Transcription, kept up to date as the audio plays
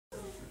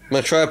My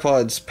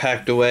tripod's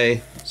packed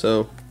away,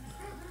 so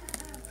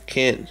I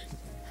can't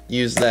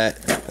use that.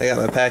 I got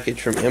my package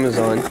from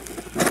Amazon.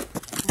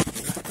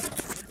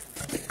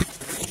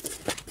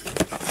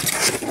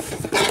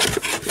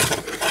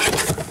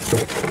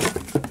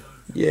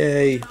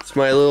 Yay, it's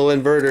my little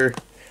inverter.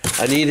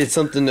 I needed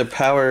something to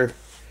power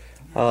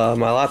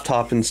my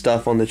laptop and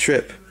stuff on the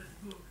trip.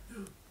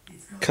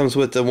 Comes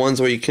with the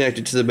ones where you connect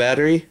it to the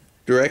battery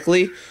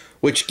directly,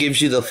 which gives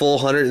you the full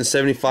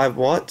 175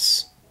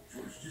 watts.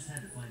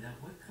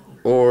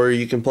 Or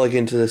you can plug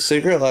into the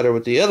cigarette lighter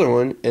with the other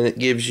one and it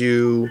gives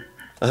you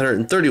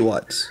 130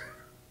 watts.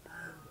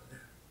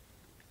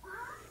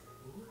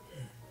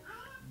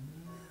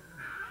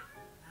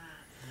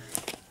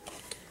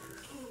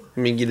 Let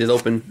me get it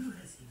open.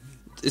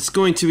 It's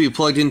going to be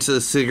plugged into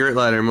the cigarette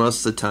lighter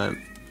most of the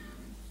time.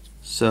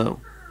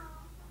 So,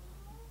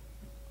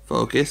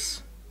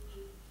 focus.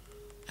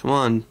 Come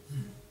on.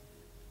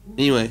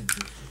 Anyway,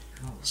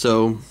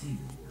 so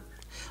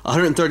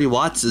 130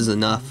 watts is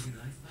enough.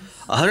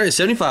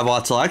 175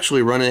 watts will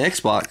actually run an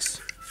Xbox.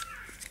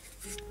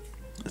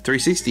 A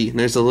 360, and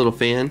there's a little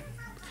fan.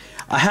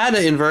 I had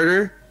an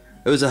inverter.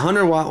 It was a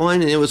 100-watt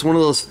one, and it was one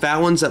of those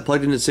fat ones that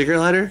plugged into the cigarette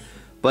lighter,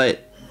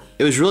 but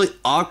it was really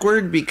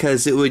awkward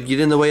because it would get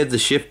in the way of the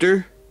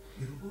shifter,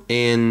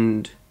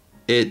 and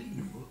it,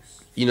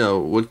 you know,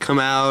 would come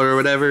out or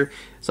whatever.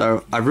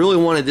 So I really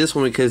wanted this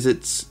one because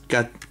it's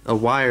got a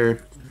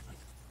wire,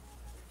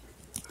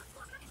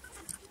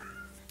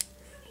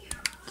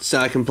 so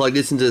I can plug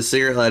this into the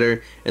cigarette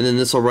lighter, and then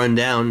this will run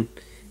down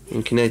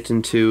and connect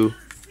into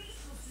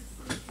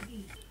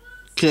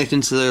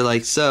there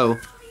like so.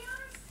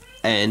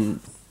 And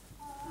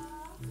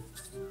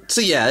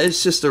so yeah,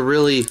 it's just a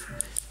really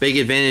big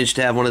advantage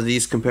to have one of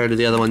these compared to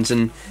the other ones,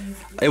 and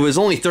it was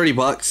only 30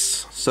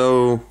 bucks,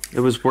 so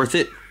it was worth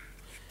it.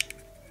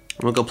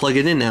 I'm gonna go plug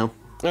it in now.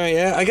 Alright,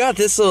 yeah, I got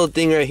this little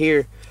thing right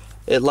here.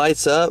 It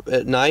lights up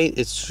at night.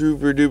 It's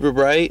super duper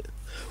bright,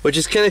 which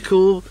is kind of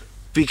cool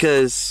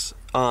because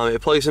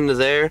it plugs into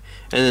there.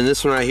 And then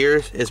this one right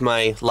here is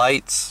my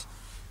lights.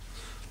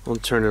 I'll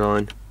turn it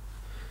on.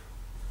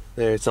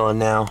 There, it's on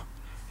now.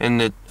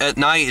 And at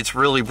night it's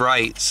really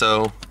bright,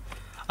 so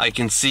I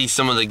can see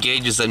some of the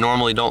gauges that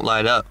normally don't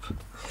light up.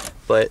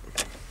 But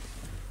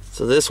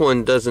so this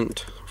one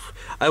doesn't.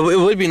 It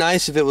would be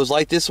nice if it was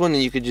like this one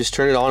and you could just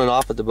turn it on and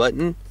off with the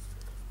button.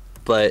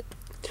 But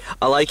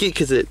I like it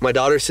because my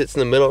daughter sits in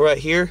the middle right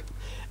here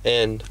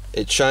and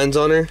it shines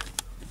on her.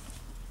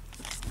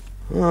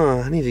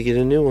 Oh, I need to get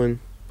a new one.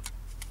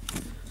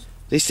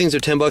 These things are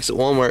 10 bucks at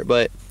Walmart,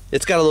 but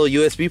it's got a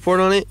little USB port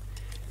on it.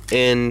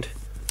 And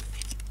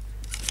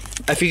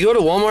if you go to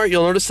Walmart,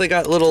 you'll notice they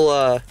got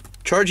little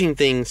charging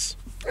things.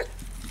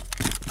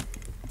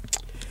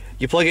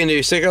 You plug it into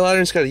your cigarette lighter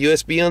and it's got a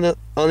USB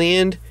on the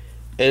end,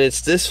 and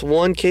it's this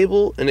one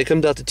cable and it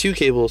comes out to 2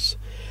 cables.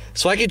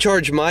 So I can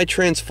charge my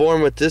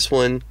Transform with this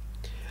one,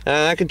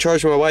 and I can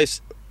charge my wife's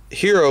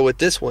Hero with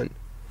this one.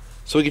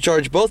 So we can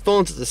charge both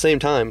phones at the same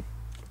time.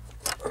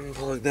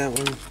 Unplug that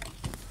one.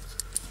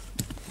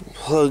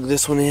 Plug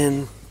this one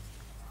in.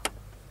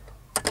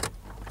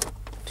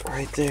 It's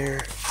right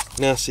there.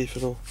 Now see if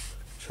it'll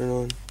turn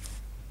on.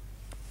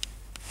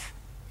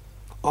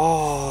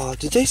 Oh,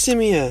 did they send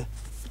me a...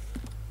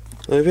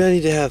 Maybe I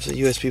need to have the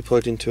USB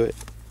plugged into it.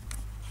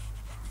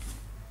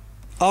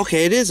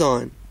 Okay, it is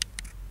on.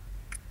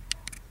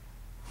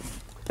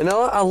 And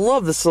I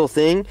love this little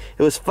thing.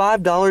 It was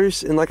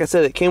 $5, and like I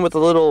said, it came with a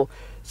little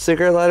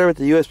cigarette lighter with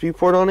the USB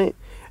port on it.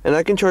 And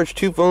I can charge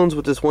 2 phones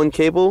with this one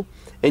cable.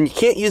 And you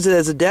can't use it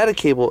as a data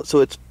cable, so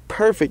it's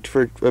perfect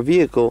for a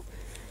vehicle,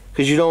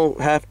 because you don't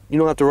have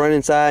to run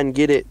inside and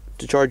get it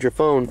to charge your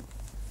phone.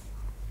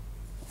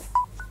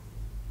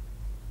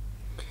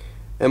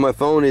 And my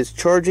phone is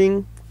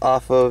charging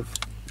off of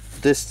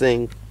this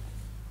thing.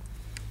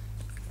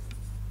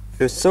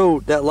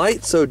 That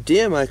light's so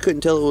dim I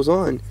couldn't tell it was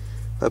on.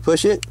 If I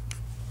push it,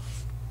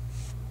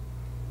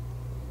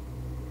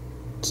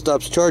 it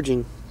stops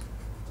charging.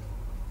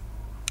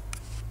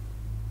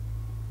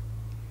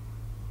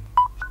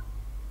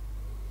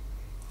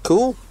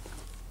 Cool.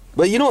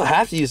 But you don't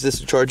have to use this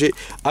to charge it.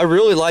 I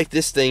really like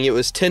this thing. It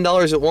was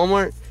 $10 at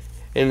Walmart,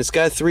 and it's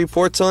got 3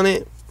 ports on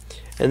it,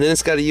 and then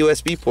it's got a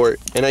USB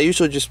port. And I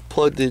usually just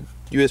plug the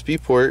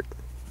USB port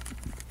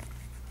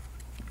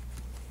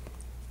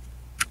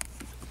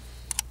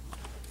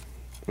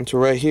into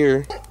right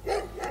here,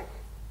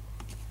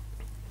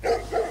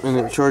 and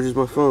it charges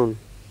my phone.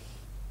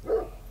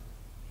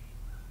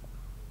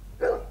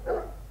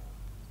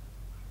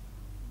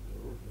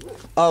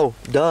 Oh,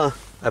 duh.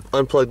 I've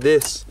unplugged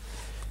this.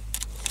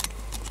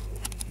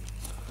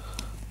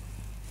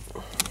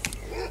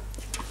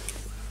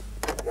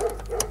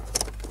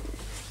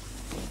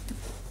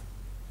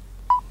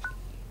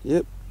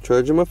 Yep,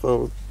 charging my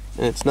phone.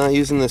 And it's not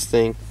using this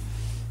thing.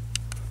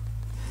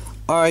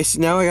 Alright,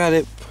 so now I got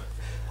it.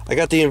 I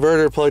got the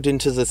inverter plugged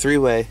into the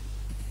 3-way.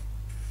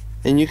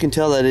 And you can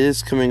tell that it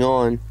is coming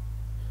on.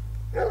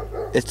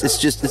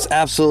 It's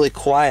absolutely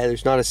quiet.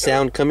 There's not a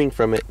sound coming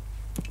from it.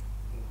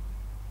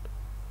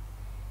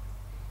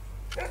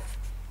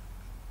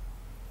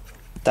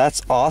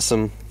 That's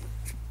awesome.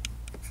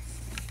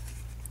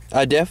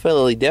 I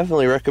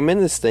definitely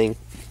recommend this thing.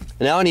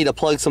 Now I need to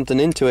plug something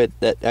into it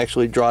that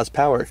actually draws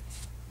power.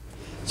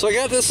 So I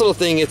got this little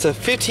thing. It's a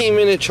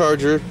 15-minute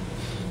charger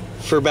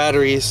for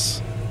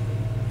batteries,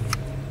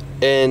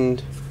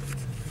 and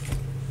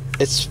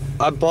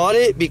I bought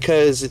it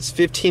because it's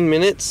 15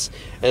 minutes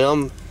and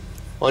I'm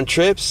on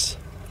trips.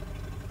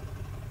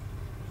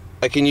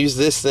 I can use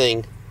this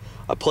thing.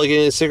 I plug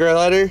it in a cigarette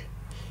lighter, and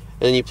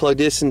then you plug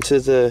this into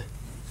the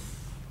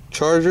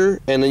charger,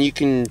 and then you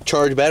can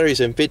charge batteries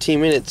in 15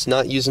 minutes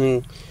not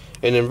using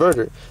an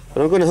inverter.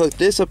 But I'm going to hook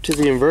this up to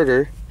the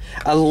inverter.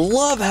 I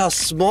love how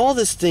small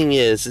this thing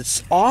is.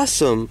 It's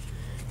awesome.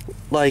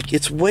 Like,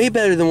 it's way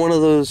better than one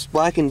of those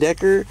Black &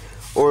 Decker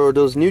or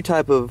those new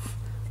type of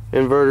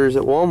inverters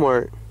at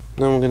Walmart.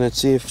 Now I'm going to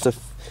see if the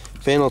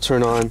fan will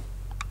turn on.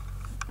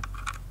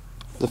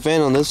 The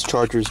fan on this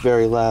charger is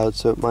very loud,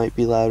 so it might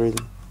be louder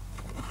than...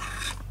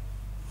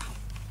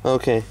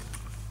 Okay.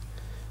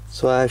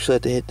 So I actually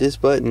have to hit this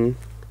button.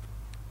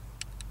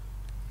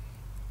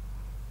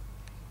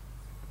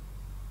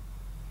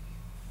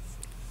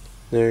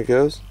 There it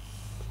goes.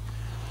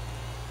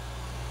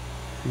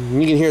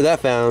 You can hear that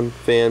fan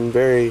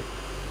very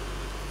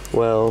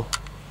well.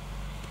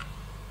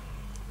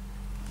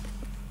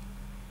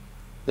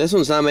 This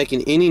one's not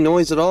making any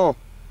noise at all.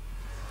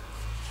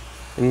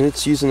 And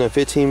it's using a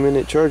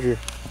 15-minute charger.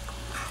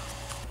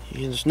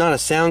 There's not a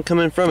sound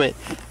coming from it.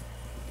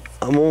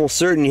 I'm almost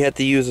certain you have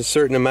to use a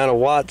certain amount of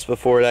watts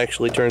before it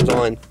actually turns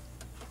on.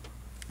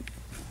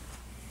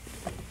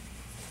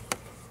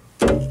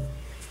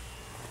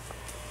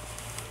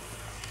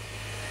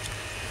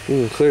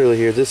 You can clearly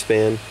hear this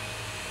fan.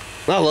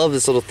 I love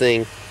this little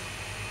thing.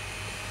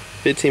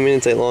 15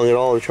 minutes ain't long at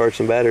all to charge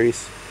some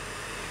batteries.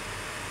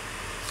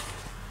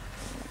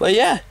 But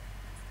yeah,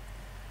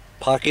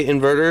 pocket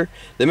inverter.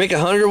 They make a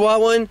 100-watt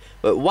one,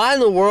 but why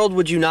in the world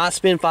would you not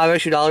spend $5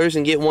 extra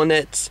and get one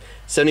that's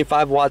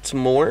 75 watts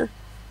more?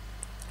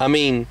 I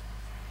mean,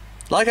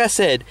 like I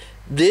said,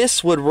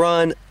 this would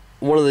run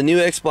one of the new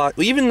Xbox,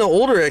 even the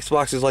older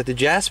Xboxes like the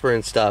Jasper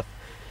and stuff.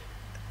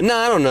 No,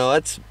 I don't know.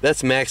 That's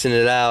maxing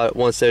it out at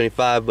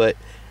 175, but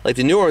like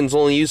the newer ones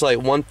only use like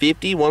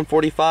 150,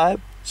 145.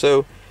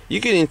 So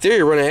you could in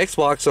theory run an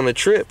Xbox on a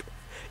trip.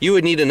 You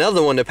would need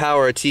another one to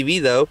power a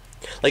TV though.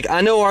 Like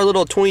I know our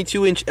little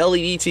 22-inch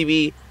LED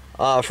TV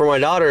for my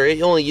daughter,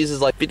 it only uses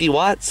like 50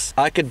 watts.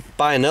 I could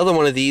buy another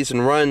one of these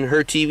and run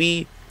her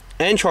TV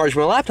and charge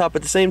my laptop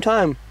at the same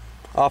time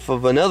off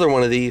of another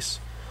one of these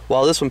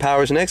while this one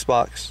powers an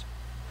Xbox.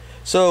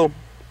 So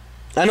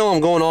I know I'm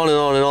going on and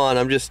on and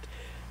on.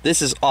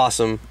 This is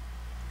awesome.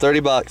 30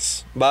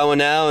 bucks. Buy one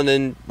now, and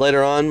then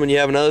later on when you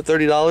have another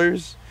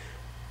 $30,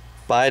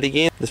 buy it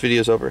again. This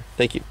video's over.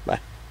 Thank you. Bye.